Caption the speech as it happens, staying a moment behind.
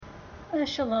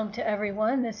Shalom to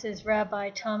everyone. This is Rabbi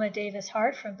Tama Davis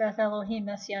Hart from Beth Elohim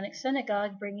Messianic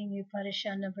Synagogue bringing you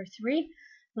Parashah number 3,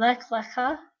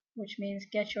 lecha, which means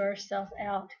get yourself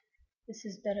out. This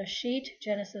is Bereshit,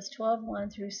 Genesis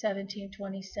 12:1 through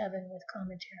 17:27 with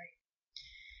commentary.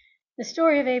 The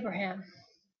story of Abraham.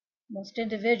 Most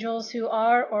individuals who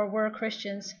are or were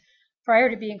Christians prior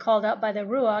to being called out by the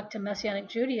Ruach to Messianic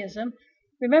Judaism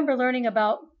remember learning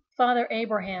about Father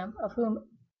Abraham, of whom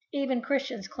even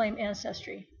Christians claim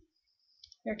ancestry.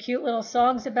 There are cute little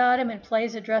songs about him and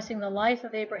plays addressing the life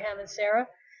of Abraham and Sarah,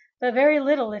 but very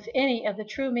little, if any, of the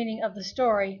true meaning of the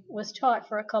story was taught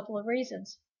for a couple of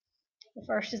reasons. The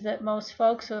first is that most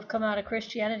folks who have come out of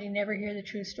Christianity never hear the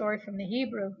true story from the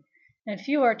Hebrew, and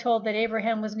few are told that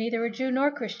Abraham was neither a Jew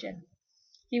nor Christian.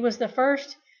 He was the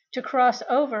first to cross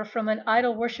over from an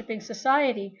idol-worshipping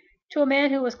society to a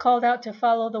man who was called out to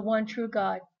follow the one true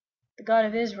God, the God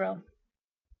of Israel.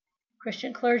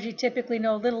 Christian clergy typically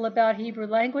know little about Hebrew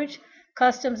language,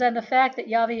 customs, and the fact that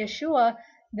Yahweh Yeshua,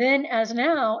 then as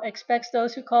now, expects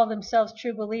those who call themselves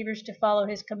true believers to follow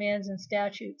his commands and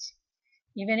statutes.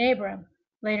 Even Abram,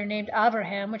 later named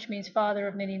Avraham, which means father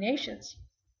of many nations,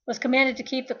 was commanded to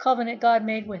keep the covenant God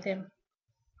made with him.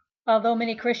 Although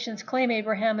many Christians claim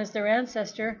Abraham as their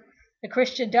ancestor, the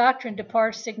Christian doctrine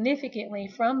departs significantly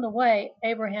from the way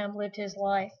Abraham lived his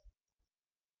life.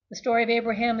 The story of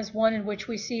Abraham is one in which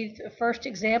we see the first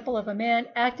example of a man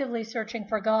actively searching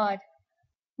for God.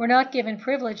 We're not given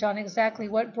privilege on exactly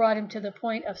what brought him to the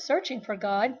point of searching for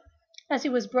God, as he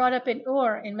was brought up in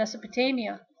Ur in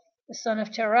Mesopotamia, the son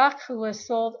of Terach, who was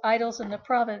sold idols in the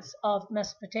province of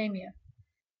Mesopotamia.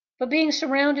 But being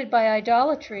surrounded by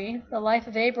idolatry, the life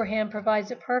of Abraham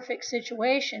provides a perfect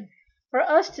situation for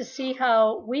us to see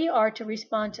how we are to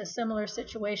respond to a similar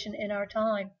situation in our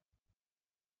time.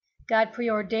 God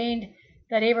preordained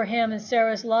that Abraham and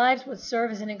Sarah's lives would serve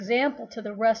as an example to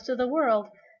the rest of the world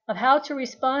of how to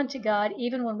respond to God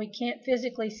even when we can't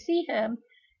physically see him,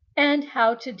 and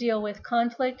how to deal with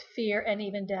conflict, fear, and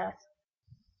even death.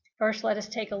 First, let us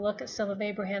take a look at some of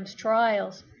Abraham's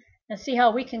trials and see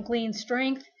how we can glean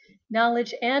strength,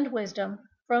 knowledge, and wisdom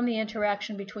from the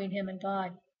interaction between him and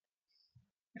God.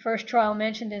 The first trial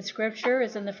mentioned in Scripture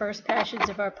is in the first passage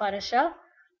of our Parashah,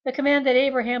 the command that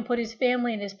Abraham put his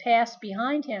family and his past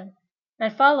behind him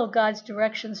and follow God's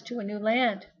directions to a new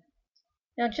land.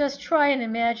 Now just try and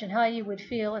imagine how you would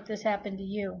feel if this happened to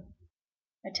you.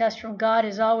 A test from God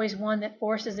is always one that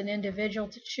forces an individual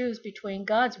to choose between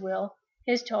God's will,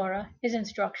 his Torah, his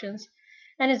instructions,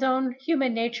 and his own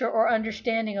human nature or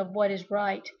understanding of what is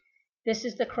right. This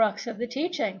is the crux of the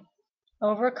teaching,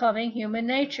 overcoming human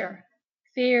nature,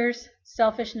 fears,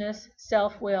 selfishness,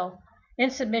 self-will, in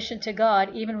submission to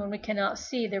God, even when we cannot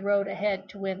see the road ahead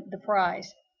to win the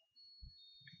prize.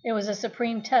 It was a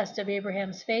supreme test of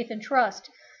Abraham's faith and trust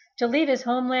to leave his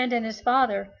homeland and his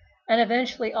father and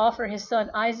eventually offer his son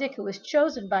Isaac, who was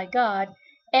chosen by God,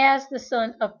 as the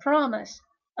son of promise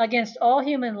against all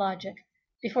human logic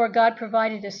before God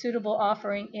provided a suitable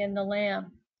offering in the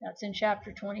lamb. That's in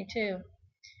chapter 22.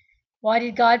 Why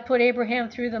did God put Abraham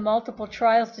through the multiple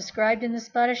trials described in this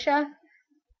parashah?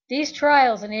 These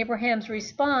trials and Abraham's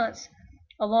response,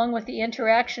 along with the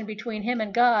interaction between him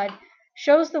and God,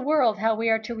 shows the world how we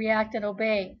are to react and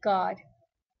obey God.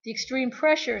 The extreme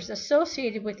pressures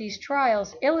associated with these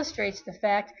trials illustrates the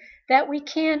fact that we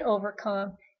can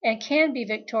overcome and can be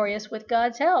victorious with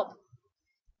God's help.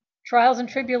 Trials and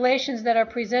tribulations that are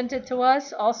presented to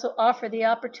us also offer the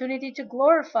opportunity to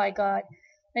glorify God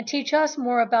and teach us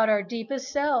more about our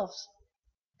deepest selves.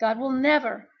 God will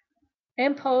never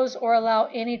impose or allow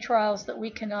any trials that we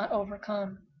cannot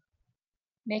overcome.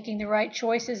 Making the right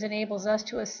choices enables us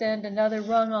to ascend another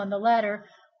rung on the ladder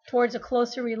towards a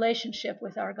closer relationship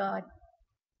with our God.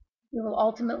 We will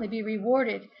ultimately be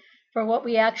rewarded for what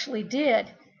we actually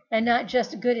did and not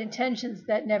just good intentions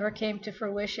that never came to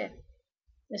fruition.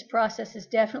 This process is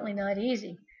definitely not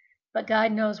easy, but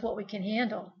God knows what we can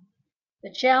handle.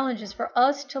 The challenge is for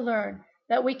us to learn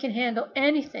that we can handle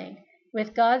anything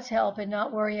with God's help and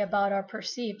not worry about our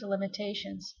perceived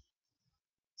limitations.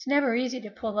 It's never easy to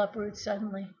pull up roots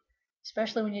suddenly,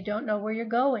 especially when you don't know where you're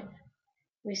going.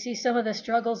 We see some of the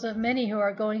struggles of many who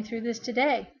are going through this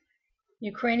today.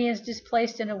 Ukrainians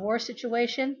displaced in a war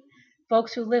situation,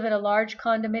 folks who live in a large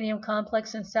condominium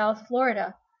complex in South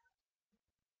Florida.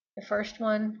 The first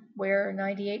one where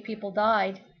 98 people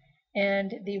died,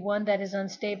 and the one that is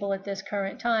unstable at this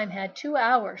current time had 2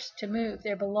 hours to move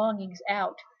their belongings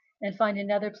out and find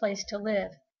another place to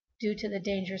live due to the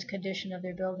dangerous condition of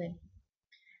their building.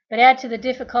 But add to the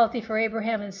difficulty for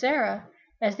Abraham and Sarah,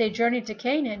 as they journeyed to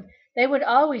Canaan, they would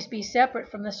always be separate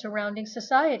from the surrounding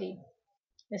society.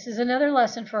 This is another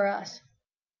lesson for us.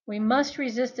 We must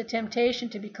resist the temptation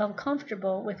to become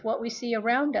comfortable with what we see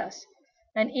around us,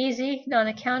 an easy,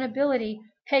 non-accountability,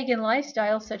 pagan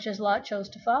lifestyle such as Lot chose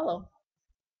to follow.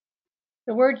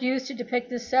 The word used to depict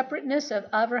this separateness of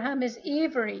Abraham is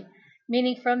Ivri,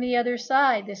 meaning from the other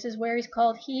side. This is where he's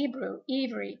called Hebrew,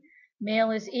 Ivri.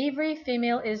 Male is Ivri,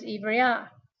 female is Ivriah.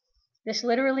 This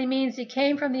literally means he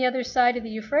came from the other side of the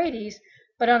Euphrates,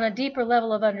 but on a deeper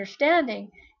level of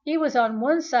understanding, he was on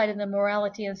one side of the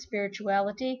morality and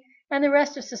spirituality, and the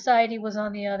rest of society was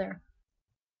on the other.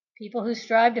 People who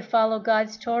strive to follow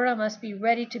God's Torah must be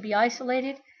ready to be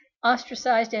isolated,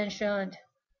 ostracized, and shunned.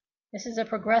 This is a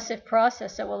progressive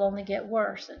process that will only get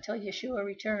worse until Yeshua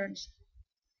returns.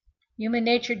 Human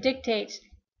nature dictates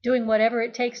doing whatever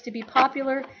it takes to be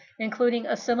popular, including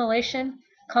assimilation,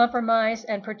 compromise,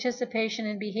 and participation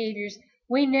in behaviors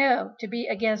we know to be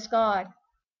against God.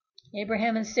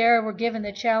 Abraham and Sarah were given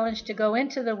the challenge to go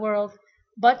into the world,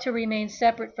 but to remain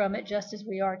separate from it just as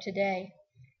we are today.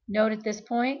 Note at this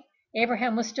point,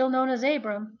 Abraham was still known as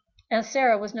Abram, and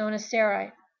Sarah was known as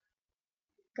Sarai.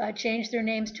 God changed their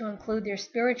names to include their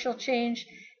spiritual change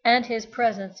and his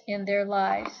presence in their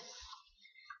lives.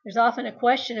 There's often a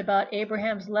question about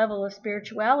Abraham's level of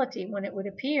spirituality when it would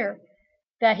appear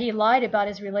that he lied about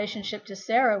his relationship to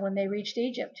Sarah when they reached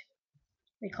Egypt.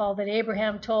 Recall that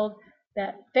Abraham told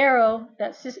the Pharaoh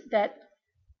that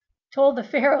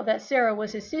Sarah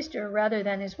was his sister rather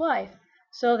than his wife,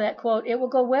 so that, quote, it will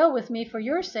go well with me for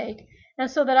your sake,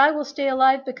 and so that I will stay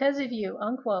alive because of you,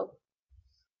 unquote.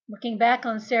 Looking back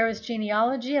on Sarah's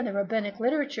genealogy and the rabbinic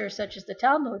literature, such as the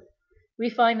Talmud, we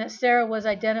find that Sarah was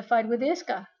identified with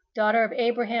Iscah, daughter of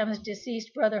Abraham's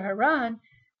deceased brother Haran,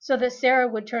 so that Sarah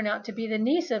would turn out to be the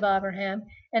niece of Abraham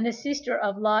and the sister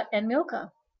of Lot and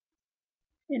Milcah.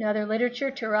 In other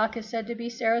literature, Terach is said to be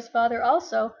Sarah's father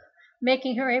also,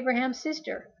 making her Abraham's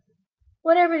sister.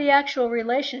 Whatever the actual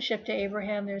relationship to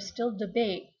Abraham, there's still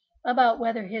debate about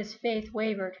whether his faith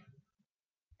wavered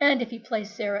and if he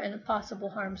placed Sarah in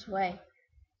possible harm's way.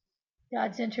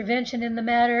 God's intervention in the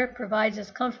matter provides us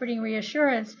comforting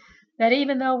reassurance that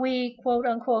even though we,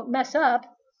 quote-unquote, mess up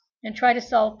and try to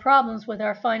solve problems with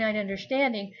our finite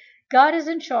understanding, God is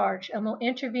in charge and will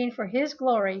intervene for his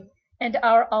glory and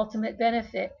our ultimate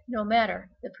benefit, no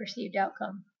matter the perceived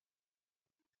outcome.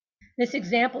 This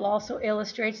example also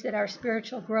illustrates that our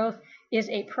spiritual growth is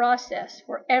a process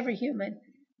for every human,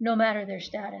 no matter their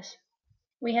status.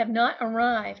 We have not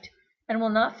arrived and will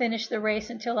not finish the race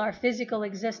until our physical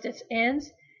existence ends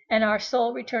and our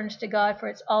soul returns to God for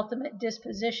its ultimate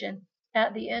disposition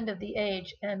at the end of the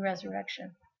age and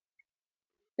resurrection.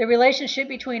 The relationship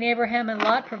between Abraham and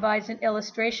Lot provides an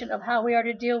illustration of how we are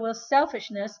to deal with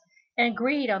selfishness and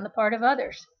greed on the part of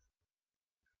others.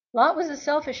 Lot was a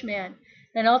selfish man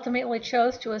and ultimately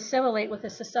chose to assimilate with the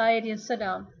society in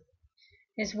Sodom.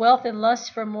 His wealth and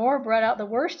lust for more brought out the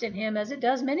worst in him, as it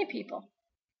does many people.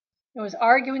 There was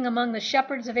arguing among the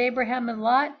shepherds of Abraham and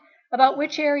Lot about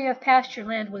which area of pasture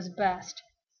land was best.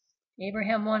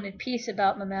 Abraham wanted peace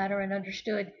about the matter and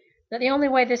understood that the only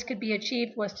way this could be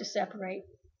achieved was to separate.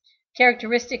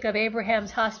 Characteristic of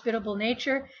Abraham's hospitable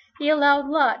nature, he allowed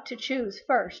Lot to choose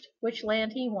first which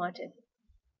land he wanted.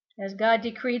 As God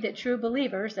decreed that true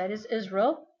believers, that is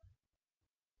Israel,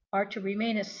 are to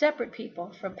remain a separate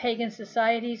people from pagan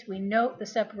societies, we note the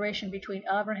separation between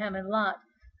Abraham and Lot,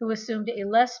 who assumed a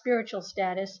less spiritual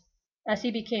status as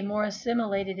he became more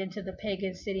assimilated into the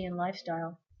pagan city and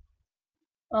lifestyle.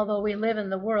 Although we live in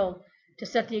the world to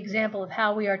set the example of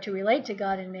how we are to relate to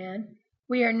God and man,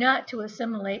 we are not to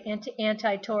assimilate into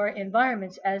anti-Torah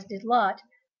environments as did Lot,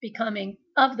 becoming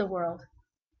of the world.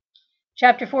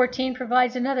 Chapter 14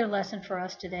 provides another lesson for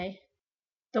us today.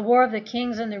 The war of the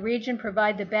kings in the region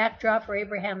provide the backdrop for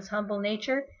Abraham's humble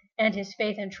nature and his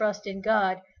faith and trust in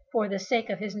God for the sake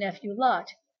of his nephew Lot,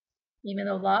 even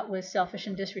though Lot was selfish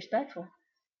and disrespectful.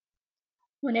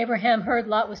 When Abraham heard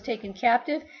Lot was taken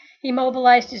captive, he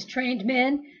mobilized his trained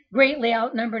men, greatly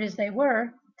outnumbered as they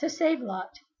were, to save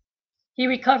Lot. He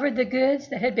recovered the goods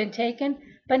that had been taken,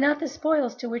 but not the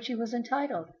spoils to which he was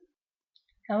entitled.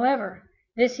 However,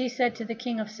 this he said to the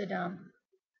king of Sodom: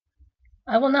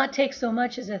 I will not take so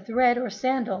much as a thread or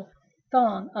sandal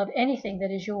thong of anything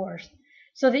that is yours,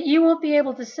 so that you won't be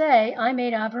able to say, I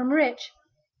made Abram rich.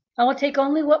 I will take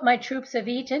only what my troops have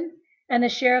eaten, and the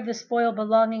share of the spoil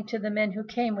belonging to the men who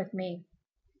came with me.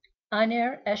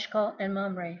 Aner, Eshcol, and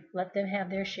Mamre, let them have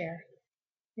their share.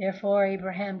 Therefore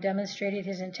Abraham demonstrated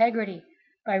his integrity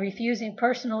by refusing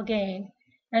personal gain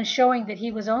and showing that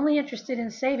he was only interested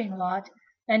in saving Lot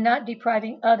and not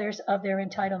depriving others of their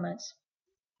entitlements.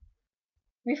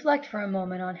 Reflect for a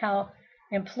moment on how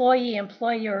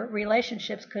employee-employer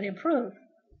relationships could improve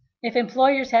if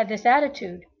employers had this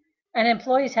attitude and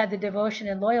employees had the devotion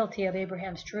and loyalty of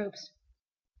Abraham's troops.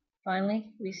 Finally,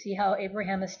 we see how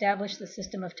Abraham established the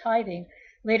system of tithing,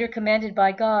 later commanded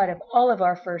by God, of all of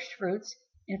our first fruits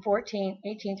in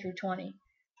 18 through 20.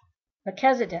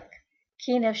 Melchizedek,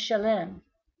 king of Shalem,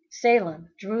 Salem,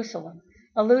 Jerusalem,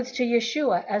 alludes to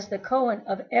Yeshua as the Cohen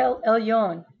of El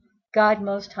Elyon, God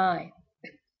Most High.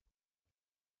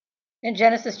 In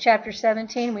Genesis chapter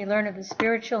 17, we learn of the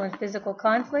spiritual and physical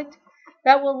conflict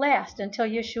that will last until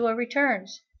Yeshua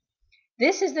returns.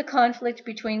 This is the conflict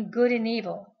between good and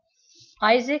evil,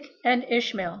 Isaac and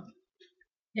Ishmael.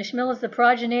 Ishmael is the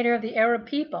progenitor of the Arab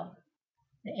people.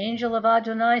 The angel of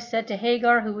Adonai said to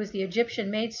Hagar, who was the Egyptian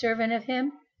maidservant of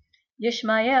him,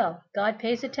 Yishmael, God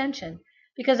pays attention,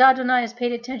 because Adonai has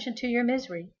paid attention to your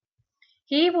misery.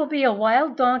 He will be a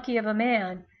wild donkey of a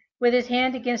man, with his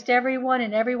hand against everyone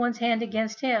and everyone's hand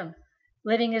against him,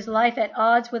 living his life at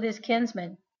odds with his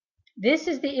kinsmen. This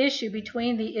is the issue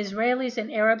between the Israelis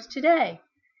and Arabs today.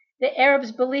 The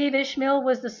Arabs believe Ishmael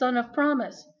was the son of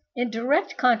promise, in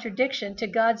direct contradiction to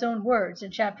God's own words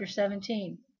in chapter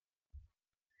 17.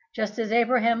 Just as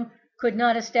Abraham could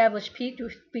not establish peace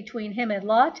between him and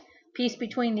Lot, peace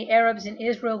between the Arabs and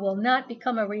Israel will not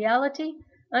become a reality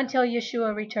until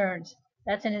Yeshua returns.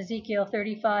 That's in Ezekiel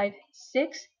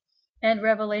 35:6 and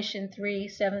Revelation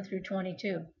 3:7 through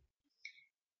 22.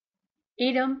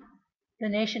 Edom, the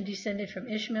nation descended from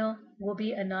Ishmael, will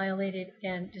be annihilated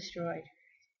and destroyed.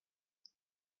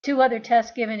 Two other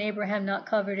tests given Abraham not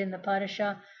covered in the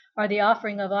Parashah are the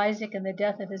offering of Isaac and the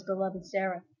death of his beloved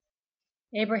Sarah.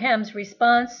 Abraham's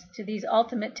response to these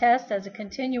ultimate tests as a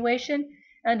continuation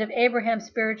and of Abraham's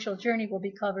spiritual journey will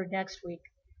be covered next week,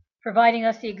 providing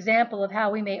us the example of how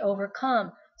we may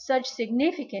overcome such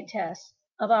significant tests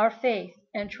of our faith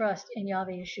and trust in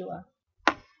Yahweh Yeshua.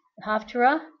 The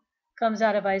Haftarah comes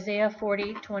out of Isaiah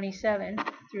 40:27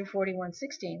 through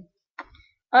 41:16.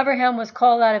 Abraham was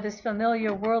called out of his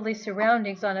familiar worldly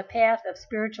surroundings on a path of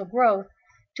spiritual growth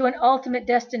to an ultimate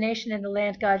destination in the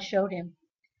land God showed him.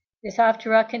 This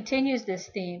Haftarah continues this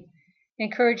theme,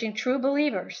 encouraging true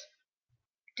believers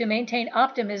to maintain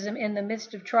optimism in the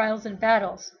midst of trials and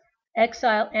battles,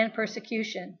 exile and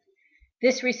persecution.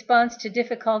 This response to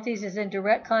difficulties is in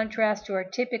direct contrast to our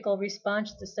typical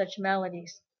response to such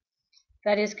maladies.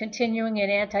 That is, continuing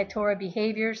in anti-Torah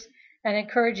behaviors and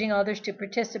encouraging others to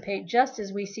participate, just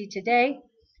as we see today,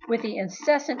 with the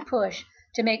incessant push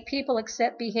to make people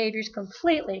accept behaviors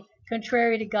completely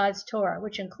contrary to God's Torah,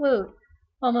 which include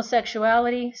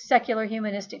homosexuality, secular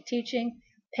humanistic teaching,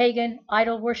 pagan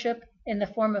idol worship in the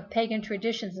form of pagan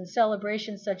traditions and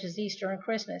celebrations such as Easter and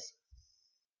Christmas.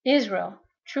 Israel,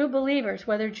 true believers,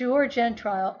 whether Jew or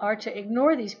Gentile, are to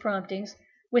ignore these promptings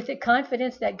with the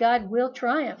confidence that God will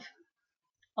triumph.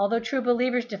 Although true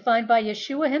believers defined by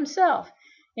Yeshua himself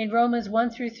in Romans 1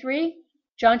 through 3,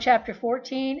 John chapter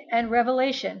 14, and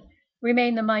Revelation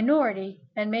remain the minority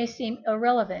and may seem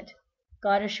irrelevant,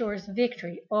 God assures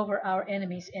victory over our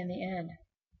enemies in the end.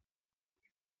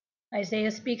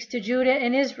 Isaiah speaks to Judah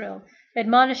and Israel,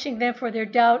 admonishing them for their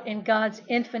doubt in God's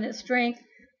infinite strength,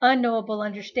 unknowable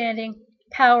understanding,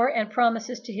 power, and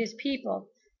promises to his people,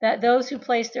 that those who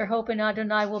place their hope in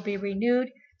Adonai will be renewed,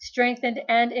 strengthened,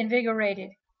 and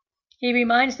invigorated. He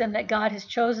reminds them that God has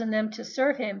chosen them to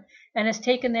serve him and has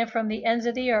taken them from the ends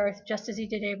of the earth, just as he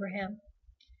did Abraham.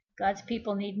 God's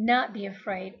people need not be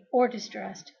afraid or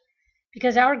distressed,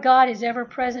 because our God is ever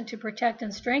present to protect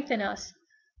and strengthen us,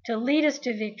 to lead us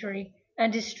to victory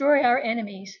and destroy our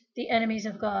enemies, the enemies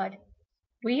of God.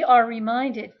 We are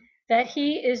reminded that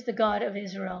he is the God of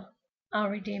Israel,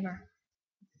 our Redeemer.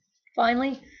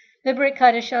 Finally, the Brit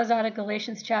Kadashah is out of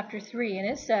Galatians chapter 3, and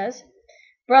it says,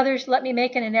 "Brothers, let me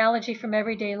make an analogy from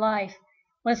everyday life.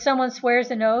 When someone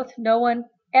swears an oath, no one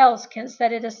else can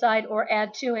set it aside or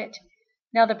add to it.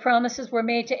 Now the promises were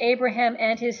made to Abraham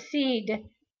and his seed,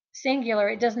 singular.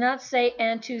 It does not say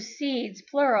and to seeds,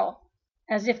 plural,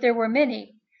 as if there were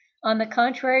many. On the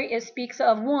contrary, it speaks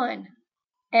of one,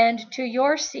 and to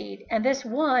your seed, and this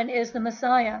one is the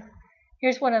Messiah."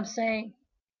 Here's what I'm saying.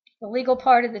 The legal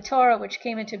part of the Torah, which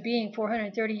came into being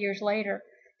 430 years later,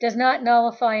 does not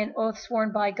nullify an oath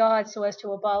sworn by God so as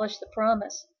to abolish the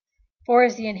promise. For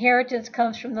as the inheritance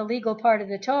comes from the legal part of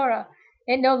the Torah,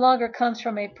 it no longer comes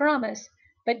from a promise,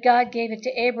 but God gave it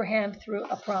to Abraham through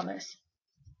a promise.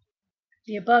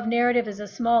 The above narrative is a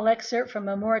small excerpt from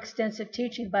a more extensive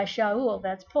teaching by Shaul,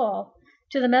 that's Paul,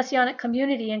 to the Messianic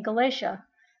community in Galatia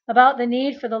about the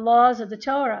need for the laws of the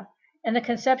Torah and the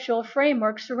conceptual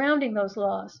framework surrounding those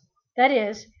laws. That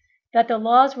is, that the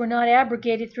laws were not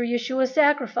abrogated through Yeshua's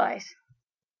sacrifice.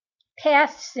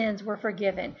 Past sins were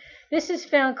forgiven. This is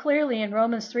found clearly in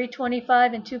Romans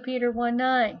 3:25 and 2 Peter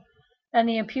 1:9. And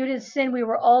the imputed sin we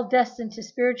were all destined to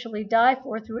spiritually die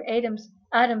for through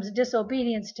Adam's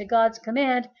disobedience to God's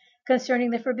command concerning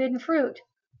the forbidden fruit.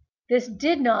 This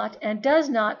did not and does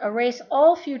not erase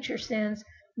all future sins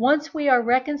once we are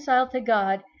reconciled to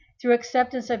God through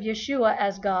acceptance of Yeshua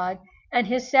as God and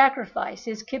his sacrifice,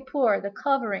 his kippur, the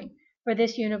covering for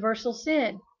this universal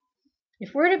sin.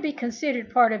 If we're to be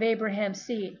considered part of Abraham's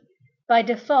seed, by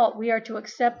default we are to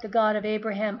accept the God of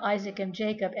Abraham, Isaac, and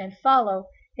Jacob and follow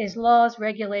his laws,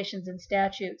 regulations, and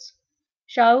statutes.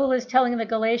 Shaul is telling the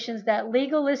Galatians that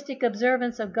legalistic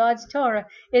observance of God's Torah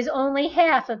is only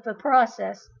half of the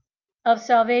process of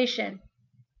salvation.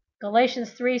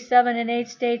 Galatians 3:7 and 8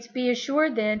 states, "Be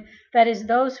assured then that is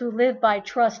those who live by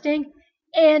trusting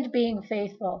and being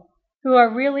faithful, who are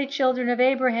really children of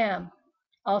Abraham."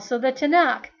 Also the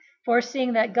Tanakh,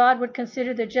 foreseeing that God would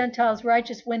consider the Gentiles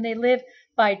righteous when they live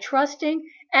by trusting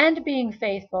and being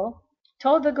faithful,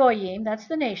 told the Goyim, that's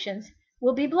the nations,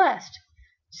 will be blessed.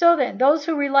 So then, those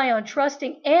who rely on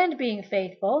trusting and being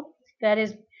faithful, that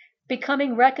is,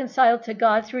 becoming reconciled to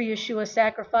God through Yeshua's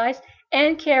sacrifice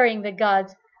and carrying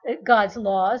God's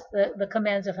laws, the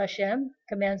commands of Hashem,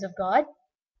 commands of God.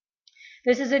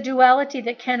 This is a duality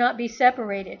that cannot be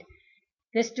separated.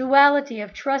 This duality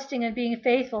of trusting and being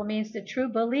faithful means the true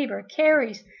believer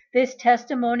carries this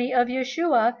testimony of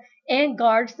Yeshua and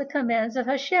guards the commands of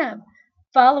Hashem,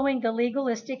 following the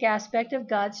legalistic aspect of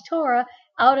God's Torah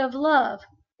out of love.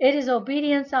 It is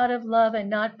obedience out of love and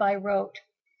not by rote.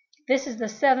 This is the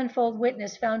sevenfold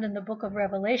witness found in the book of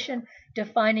Revelation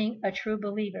defining a true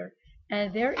believer,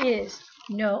 and there is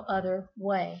no other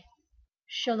way.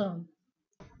 Shalom.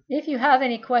 If you have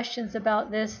any questions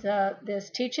about this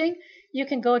teaching, you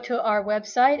can go to our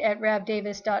website at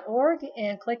rabdavis.org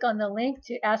and click on the link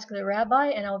to ask the rabbi,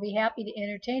 and I'll be happy to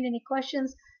entertain any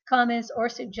questions, comments, or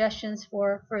suggestions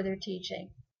for further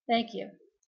teaching. Thank you.